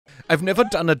I've never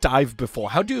done a dive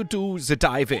before. How do you do the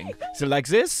diving? Is it like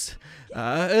this?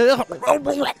 I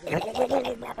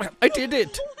did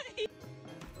it!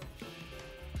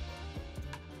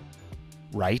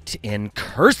 Write in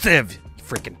cursive, you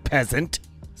freaking peasant!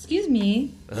 Excuse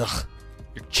me? Ugh,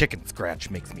 your chicken scratch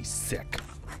makes me sick.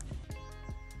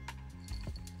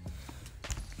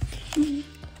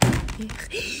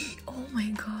 Oh my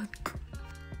god.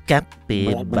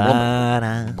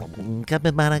 Capybara,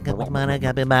 capybara, capybara,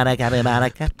 capybara, capybara,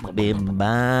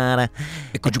 capybara.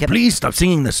 Could you please stop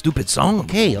singing the stupid song?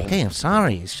 Okay, I'm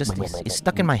sorry. It's just, it's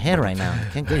stuck in my head right now. I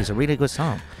can't get it. It's a really good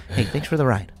song. Hey, thanks for the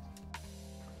ride.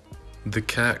 The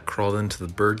cat crawled into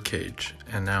the bird cage,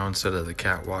 and now instead of the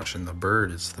cat watching the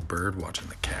bird, it's the bird watching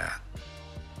the cat.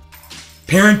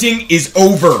 Parenting is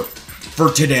over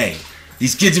for today.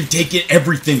 These kids have taken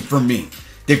everything from me.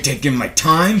 They've taken my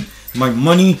time, my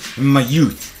money, and my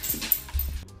youth.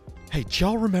 Hey, do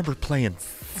y'all remember playing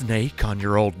Snake on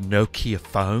your old Nokia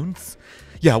phones?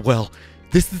 Yeah, well,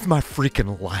 this is my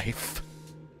freaking life.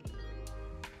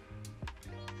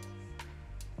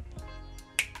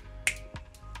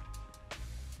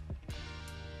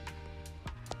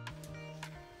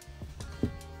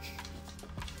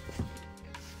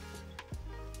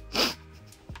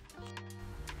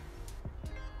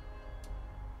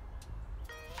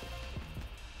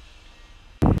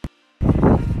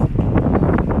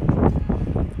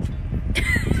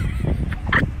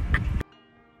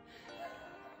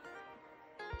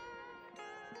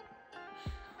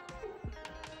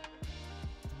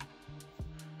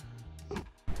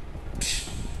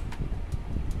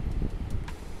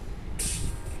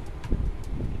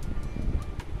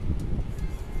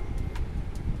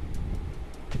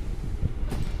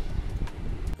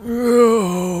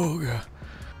 Oh, God.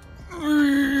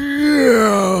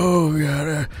 Oh,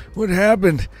 God. What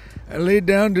happened? I laid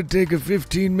down to take a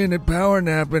 15-minute power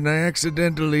nap and I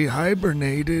accidentally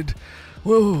hibernated.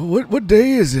 Whoa, what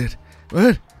day is it?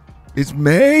 What? It's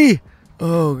May?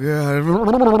 Oh,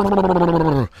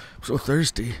 God. I'm so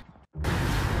thirsty.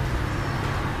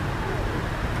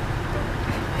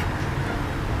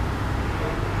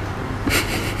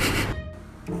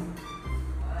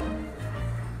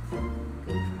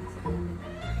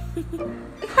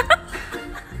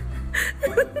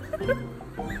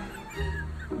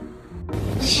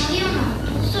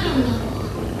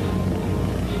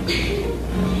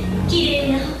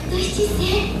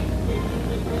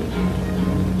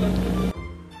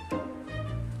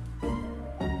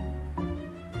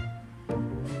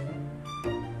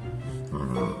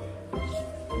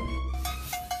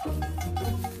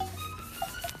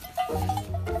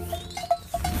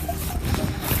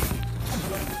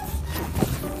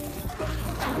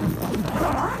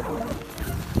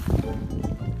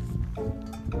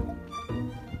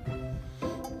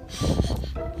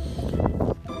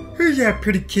 Who's that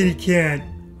pretty kitty cat?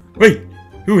 Wait,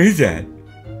 who is that?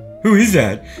 Who is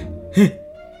that?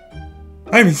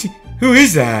 I haven't seen. Who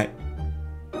is that?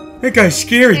 That guy's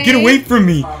scary. Hey. Get away from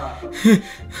me.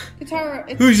 Guitar.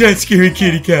 Who's that scary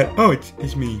kitty cat? Oh,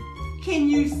 it's me. Can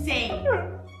you say,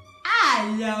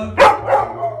 I love you?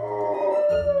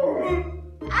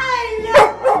 I love you.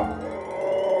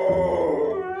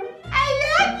 I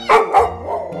love you.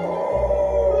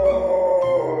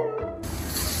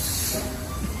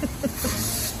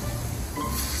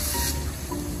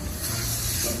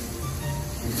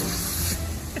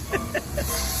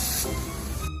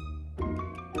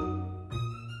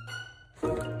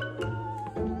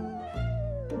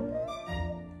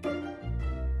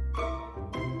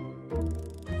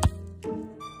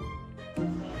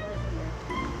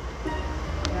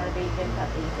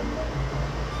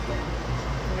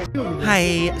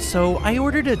 Hi, so I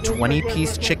ordered a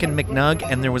 20-piece chicken McNug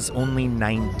and there was only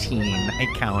 19. I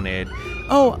counted.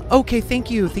 Oh, okay,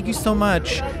 thank you. Thank you so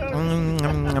much.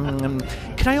 Can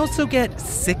I also get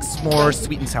 6 more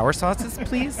sweet and sour sauces,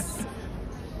 please?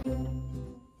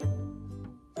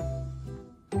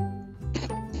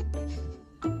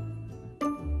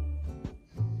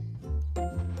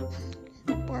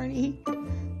 Barney.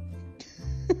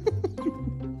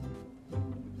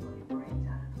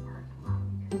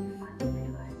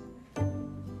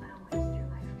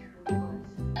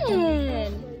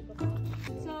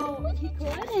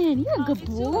 You're a good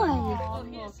boy.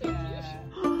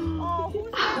 Oh,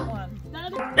 who's that one?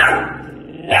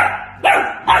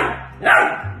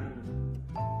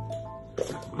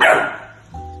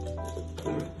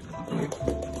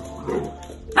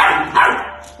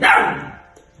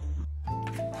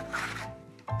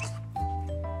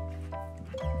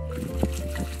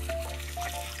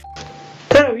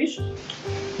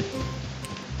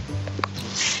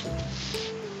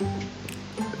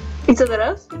 Pizza de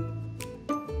res?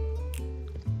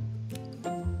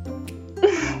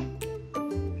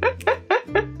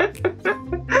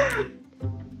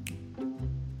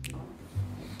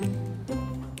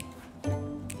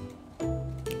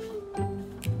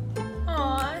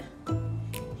 Aw,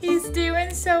 he's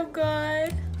doing so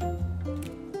good.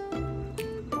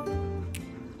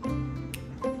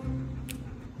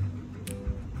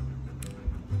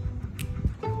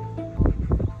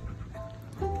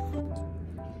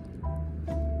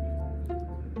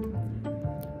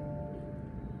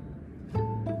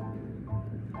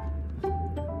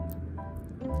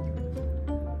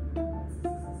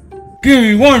 Give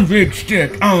me one big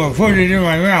stick, I'm gonna put it in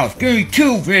my mouth. Give me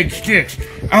 2 big sticks,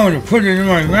 I'm gonna put it in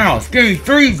my mouth. Give me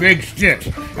 3 big sticks,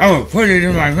 I'm gonna put it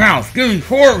in my mouth. Give me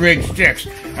 4 big sticks,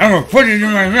 I'm gonna put it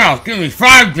in my mouth. Give me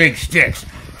 5 big sticks,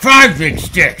 5 big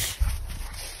sticks.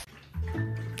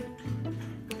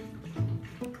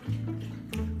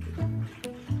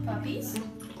 Puppies?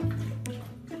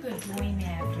 Good boy,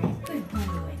 Maverick. Good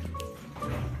boy.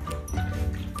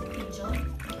 Angel?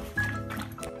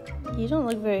 You don't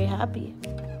look very happy.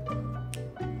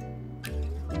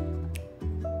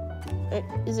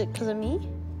 Is it because of me?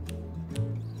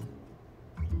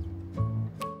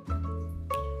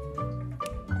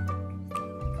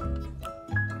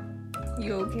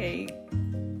 You okay?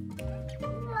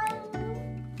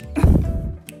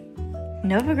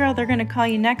 Nova Girl, they're gonna call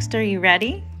you next. Are you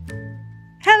ready?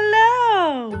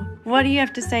 Hello! What do you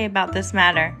have to say about this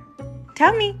matter?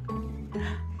 Tell me.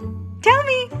 Tell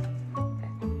me.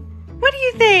 What do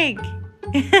you think?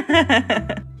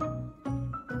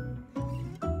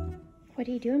 What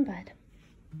are you doing, bud?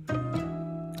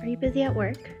 Are you busy at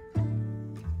work?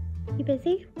 You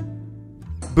busy?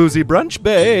 Boozy brunch,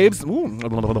 babes. Ooh.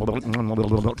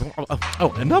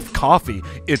 Oh, enough coffee.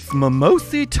 It's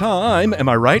mimosa time. Am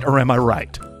I right or am I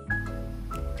right?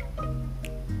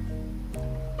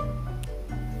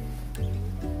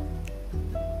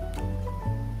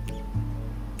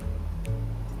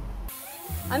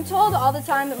 I'm told all the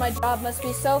time that my job must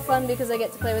be so fun because I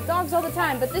get to play with dogs all the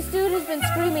time, but this dude has been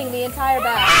screaming the entire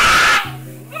battle.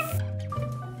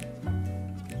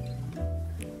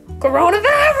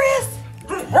 Coronavirus!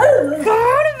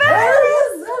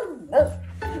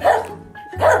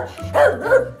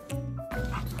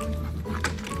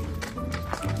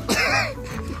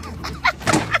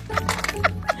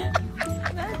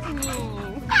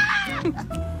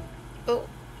 Oh.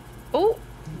 Oh.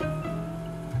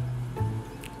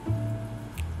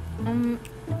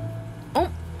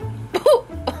 Oh.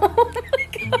 Oh my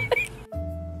god.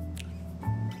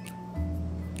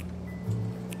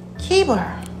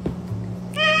 Keeper.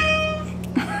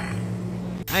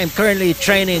 I am currently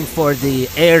training for the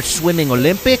Air Swimming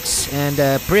Olympics, and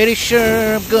pretty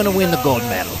sure I'm gonna win the gold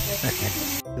medal.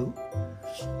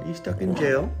 Are you stuck in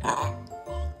jail? Are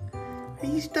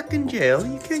you stuck in jail?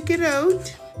 You can't get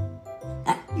out?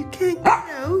 You can't get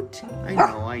out?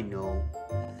 I know.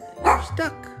 You're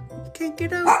stuck. You can't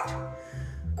get out.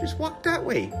 Just walk that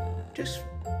way. Just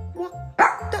walk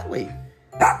that way.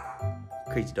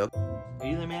 Crazy dog. Are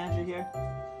you the manager here?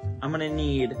 I'm gonna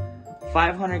need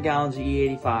 500 gallons of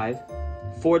E85,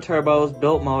 4 turbos,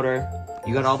 built motor.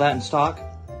 You got all that in stock?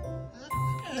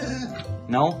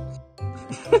 No?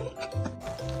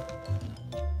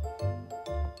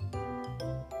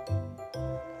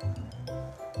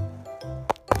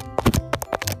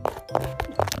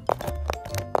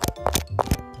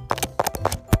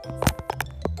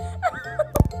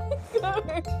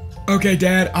 Okay,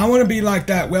 Dad, I want to be like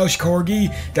that Welsh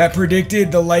Corgi that predicted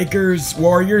the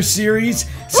Lakers-Warriors series.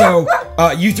 So,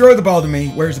 you throw the ball to me.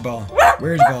 Where's the ball?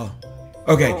 Where's the ball?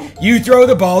 Okay, you throw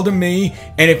the ball to me,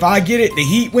 and if I get it, the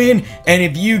Heat win, and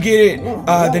if you get it,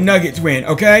 the Nuggets win,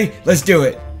 okay? Let's do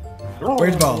it.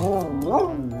 Where's the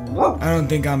ball? I don't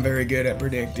think I'm very good at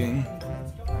predicting.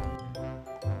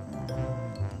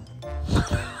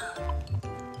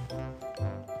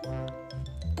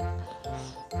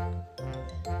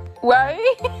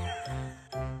 Right?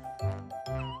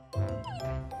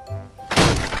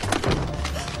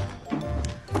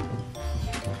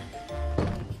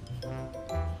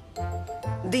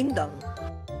 Ding dong.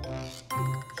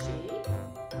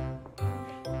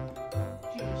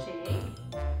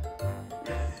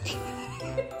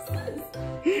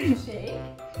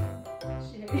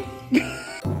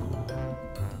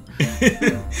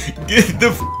 Get the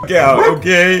f out,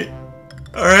 okay?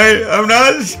 Alright? I'm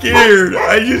not scared.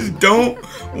 I just don't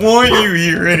want you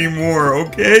here anymore,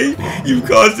 okay? You've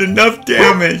caused enough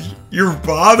damage. You're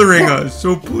bothering us,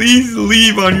 so please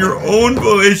leave on your own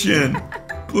volition.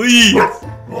 Please.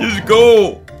 Just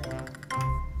go.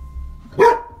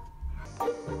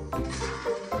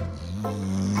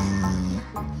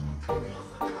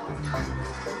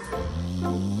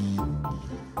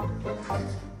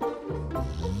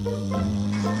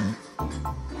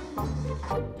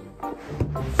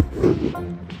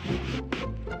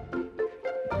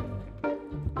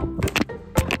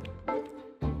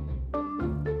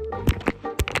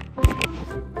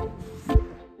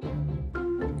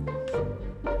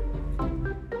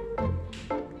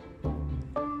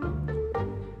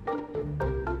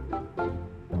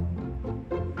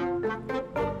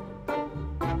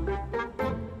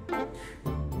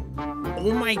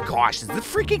 Oh my gosh, is the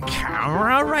freaking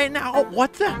camera right now?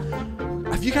 What the?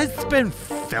 Have you guys been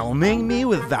filming me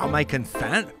without my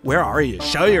consent? Where are you?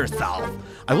 Show yourself.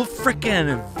 I will freaking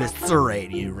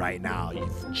eviscerate you right now, you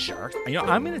jerk. You know,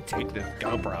 I'm gonna take this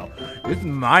GoPro. This is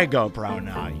my GoPro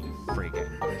now, you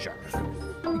freaking jerk.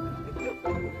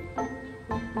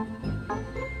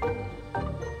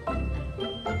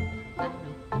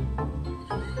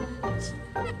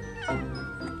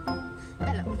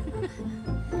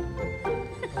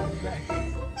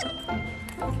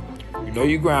 You know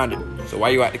you grounded, so why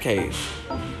you at the cage?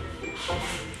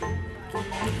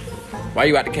 Why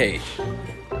you at the cage?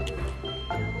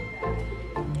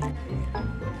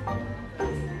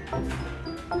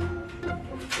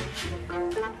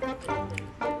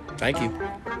 Thank you.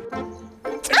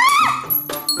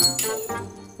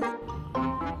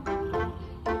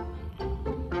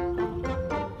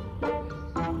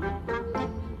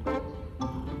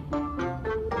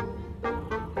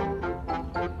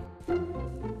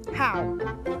 How?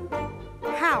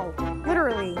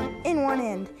 Literally, in one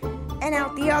end and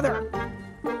out the other.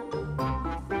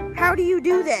 How do you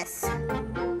do this? Hey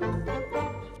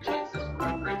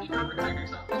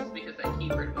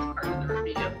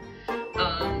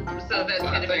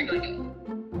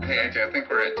AJ, I think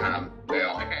we're at time.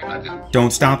 Okay.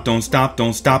 Don't stop, don't stop,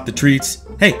 don't stop the treats.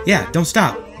 Hey, yeah, don't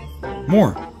stop.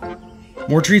 More.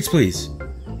 More treats, please.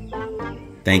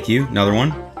 Thank you. Another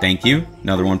one. Thank you.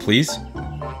 Another one, please.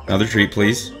 Another treat,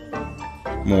 please.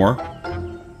 More.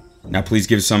 Now please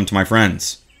give some to my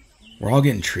friends. We're all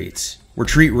getting treats. We're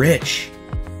treat rich.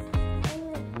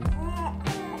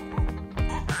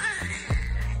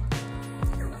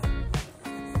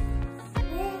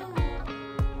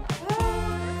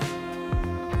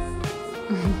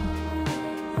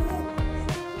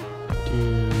 Do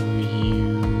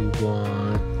you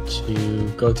want to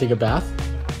go take a bath?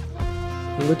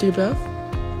 Wanna go take a bath?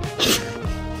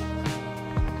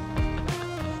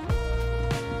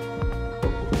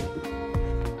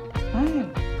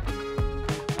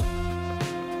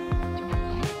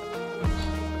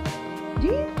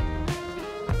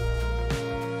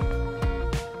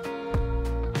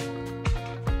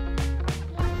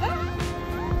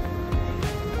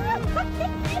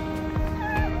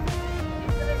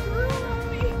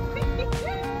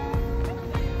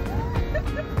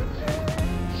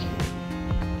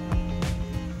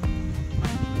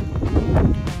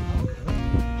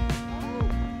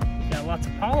 Got lots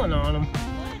of pollen on them.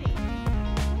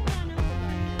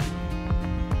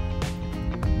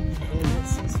 And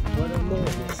this is what a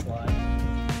mold looks like.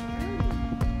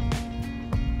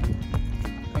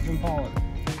 Covered in pollen.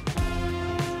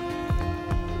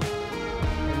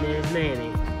 And there's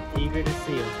Manny, eager to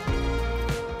see him.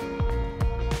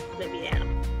 Let me at him.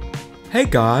 Hey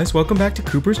guys, welcome back to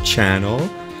Cooper's channel.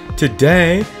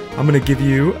 Today, I'm gonna give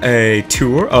you a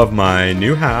tour of my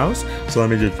new house. So let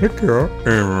me just pick you up,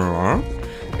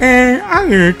 and I'm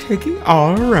gonna take you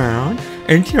all around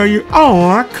and tell you all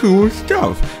my cool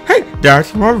stuff. Hey,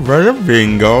 that's my brother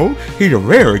Bingo. He's a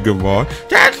very good boy.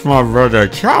 That's my brother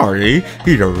Charlie.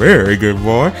 He's a very good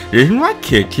boy. This is my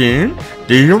kitchen.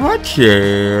 These are my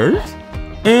chairs.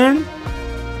 And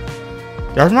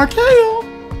that's my tail.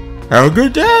 Have a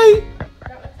good day.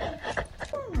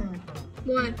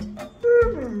 What?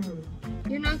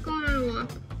 You're not going on a walk.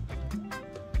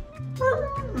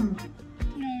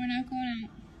 No, we're not going out.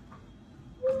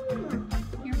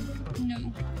 No.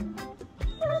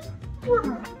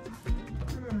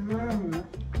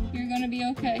 You're gonna be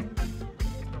okay.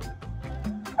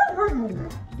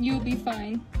 You'll be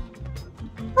fine.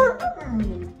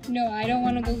 No, I don't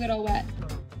want to go get all wet.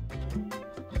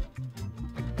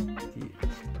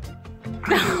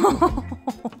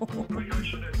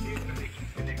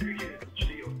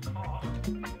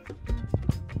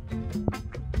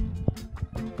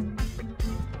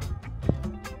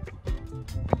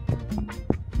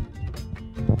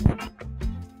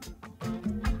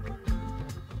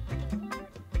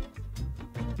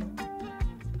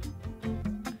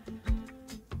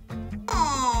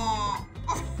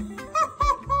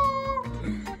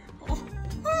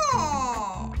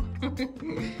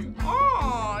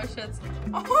 Oh, shit's.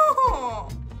 Oh.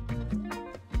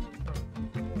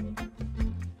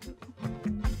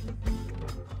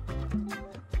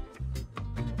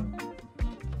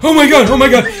 Oh my god,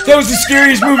 that was the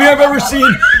scariest movie I've ever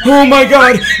seen. Oh my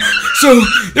god. So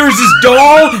there was this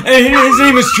doll and his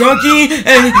name was Chucky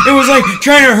and it was like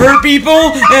trying to hurt people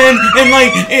and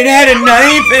like it had a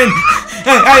knife and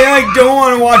I don't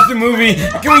want to watch the movie.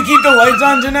 Can we keep the lights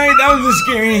on tonight? That was the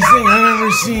scariest thing I've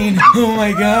ever seen. Oh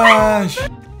my gosh.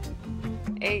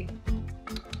 Hey.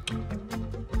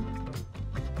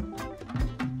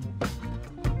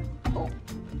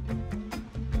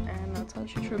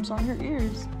 mushrooms on your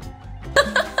ears.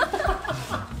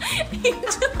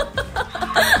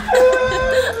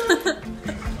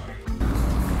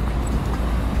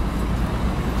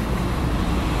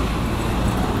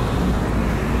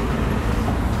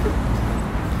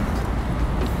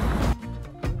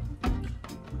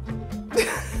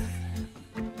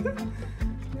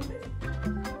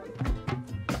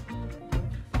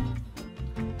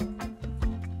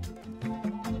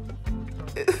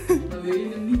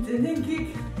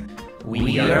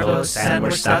 We are goats and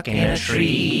we're stuck in a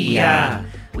tree.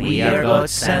 We are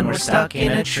goats and we're stuck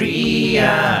in a tree.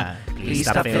 Please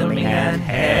stop filming and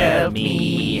help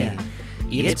me.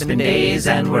 It's been days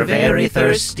and we're very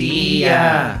thirsty.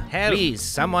 Help. Please,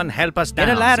 someone help us down.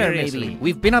 Get a ladder, Seriously. maybe.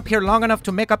 We've been up here long enough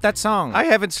to make up that song. I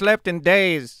haven't slept in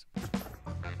days.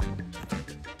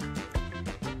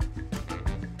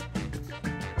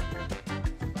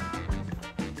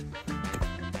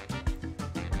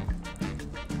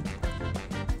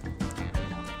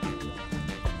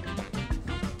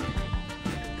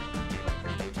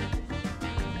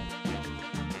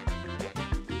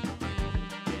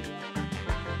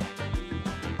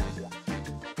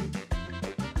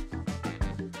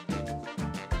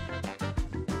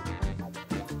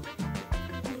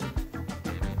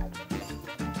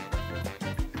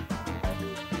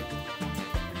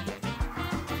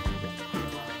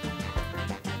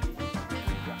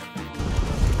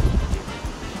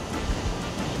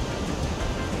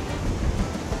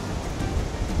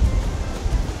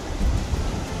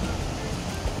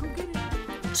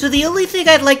 So the only thing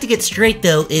I'd like to get straight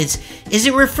though is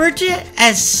it referred to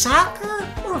as soccer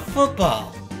or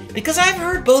football? Because I've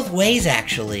heard both ways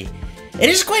actually. It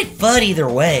is quite fun either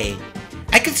way.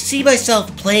 I could see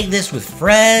myself playing this with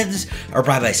friends or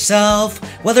by myself.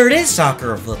 Whether it is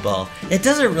soccer or football, it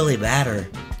doesn't really matter.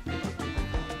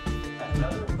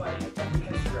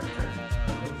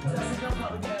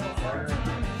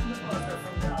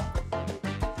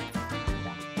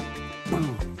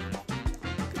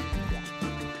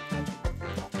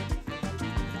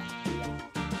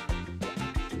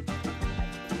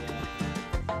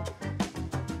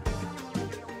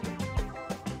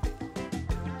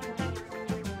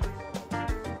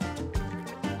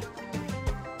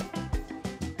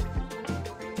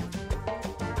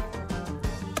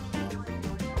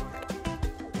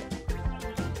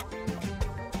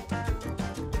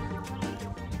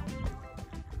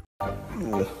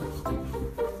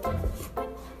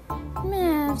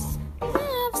 Mavs.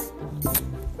 Mavs.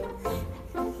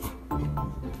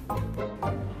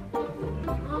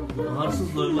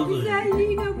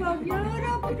 Güzelliğine bak ya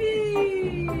Rabbi.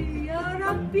 Ya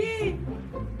Rabbi.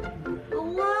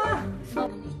 Allah.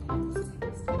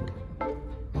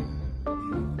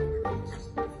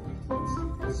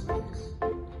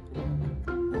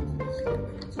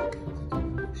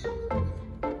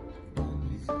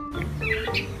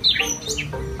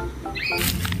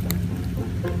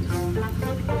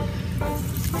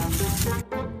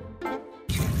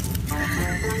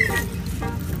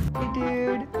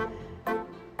 Dude.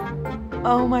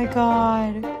 Oh my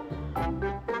god.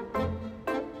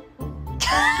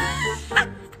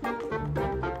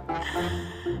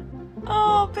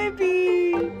 Oh,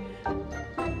 baby.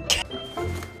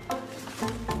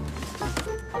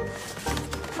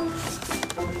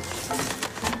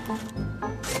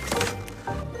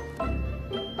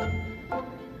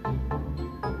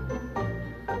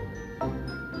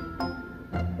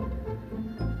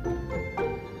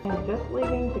 I'm just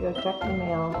leaving to go check the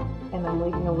mail, and I'm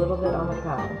leaving a little bit on the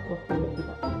counter. We'll see what he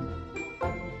does.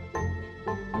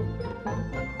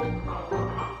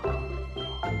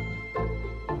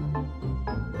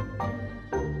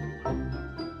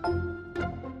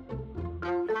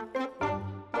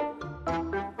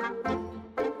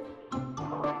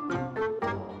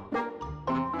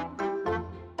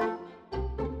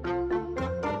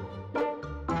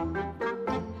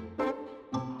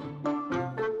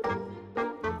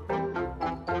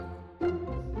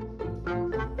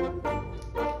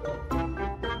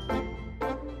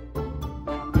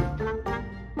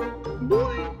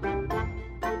 Boy,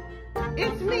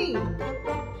 it's me.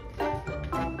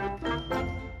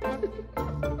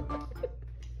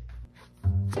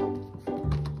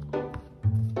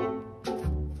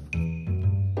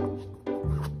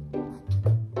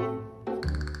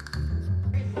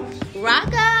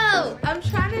 Rocco, I'm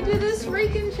trying to do this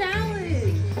freaking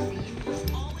challenge.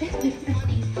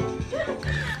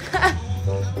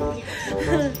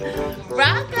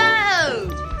 Rocco!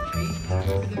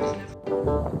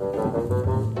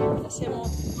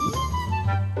 Hacemos.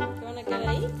 ¿Te van a quedar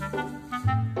ahí? ¿Te van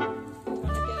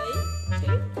a quedar ahí? ¿Sí?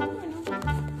 Bueno.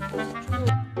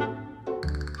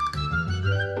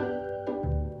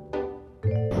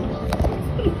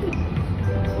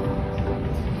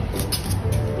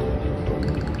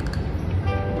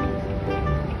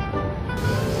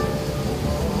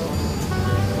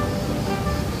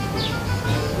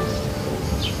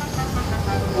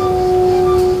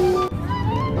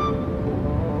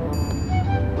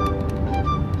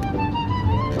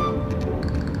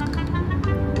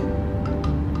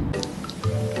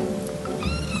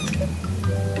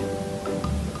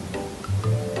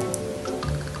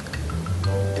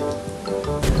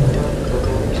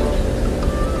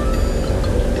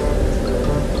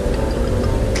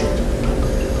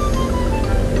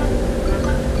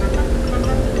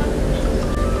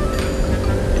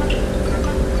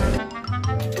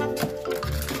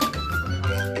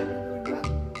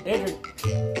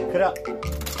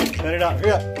 Cut it out.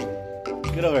 Hurry up.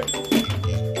 Get over it.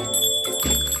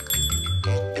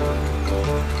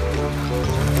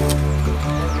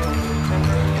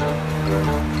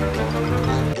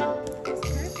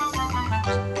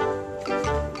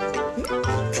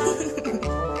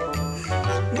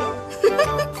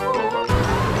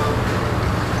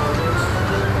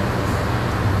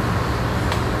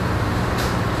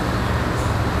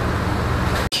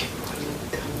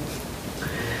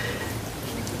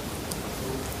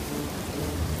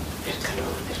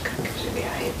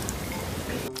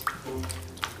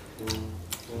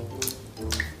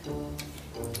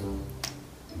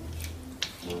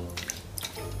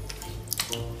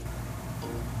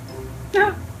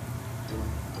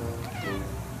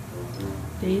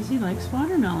 Daisy likes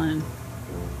watermelon.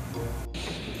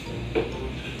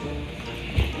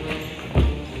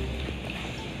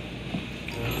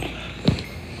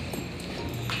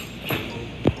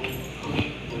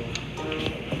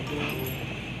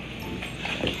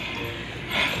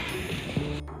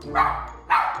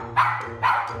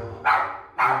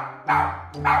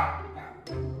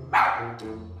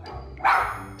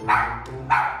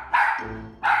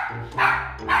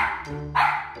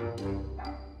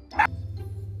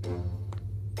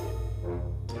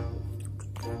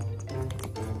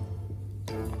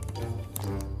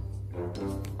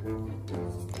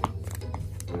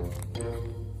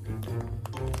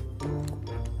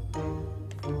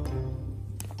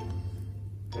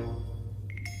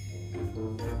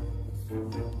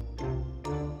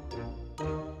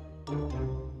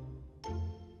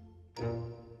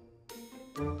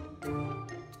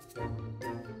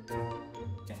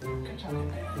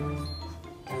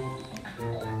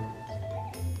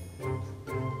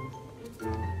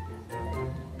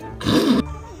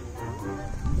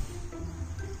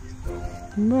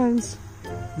 Man's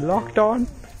locked on.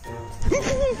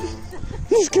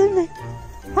 He scared me.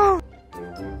 Ah.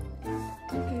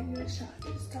 I'll give you a shot.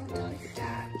 Just don't tell your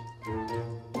dad.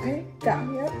 Okay?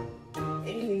 Down here.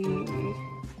 Hey.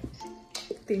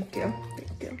 Thank you.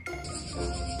 Thank you.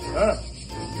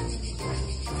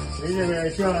 Видимо,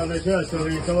 еще начальство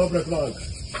рисовал проклад.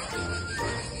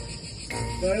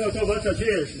 Да, это вот это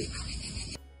чешешь.